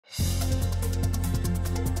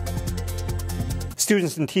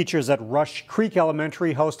Students and teachers at Rush Creek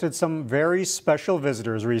Elementary hosted some very special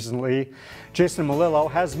visitors recently. Jason Malillo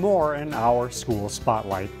has more in our school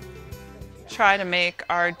spotlight. Try to make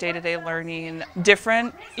our day-to-day learning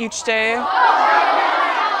different each day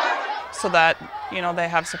so that, they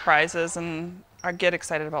have surprises and get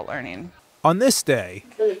excited about learning. On this day,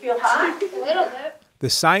 does it feel hot? A little bit. The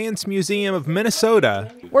Science Museum of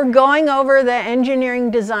Minnesota, we're going over the engineering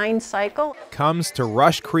design cycle, comes to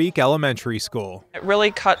Rush Creek Elementary School. It really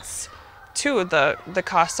cuts too the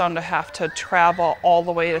cost down to have to travel all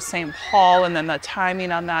the way to St. Paul and then the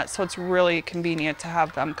timing on that, so it's really convenient to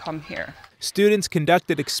have them come here. Students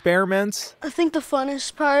conducted experiments. I think the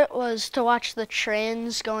funnest part was to watch the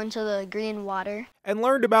trains go into the green water. And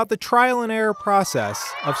learned about the trial and error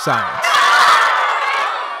process of science.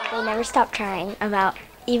 They never stop trying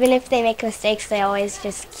even if they make mistakes, they always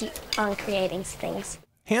just keep on creating things.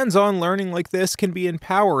 Hands-on learning like this can be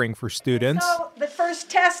empowering for students. So the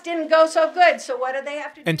first test didn't go so good, so what do they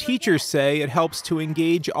have to do? And teachers say it helps to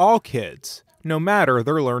engage all kids, no matter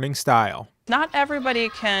their learning style. Not everybody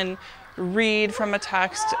can read from a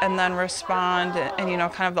text and then respond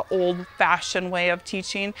and kind of the old-fashioned way of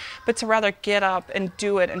teaching, but to rather get up and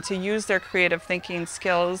do it and to use their creative thinking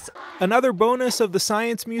skills. Another bonus of the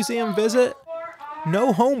Science Museum visit,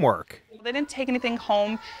 no homework. They didn't take anything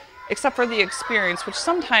home except for the experience, which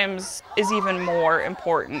sometimes is even more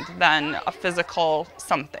important than a physical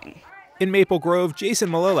something. In Maple Grove, Jason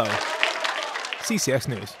Malillo, CCX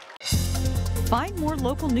News. Find more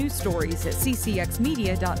local news stories at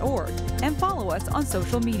ccxmedia.org and follow us on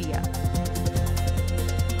social media.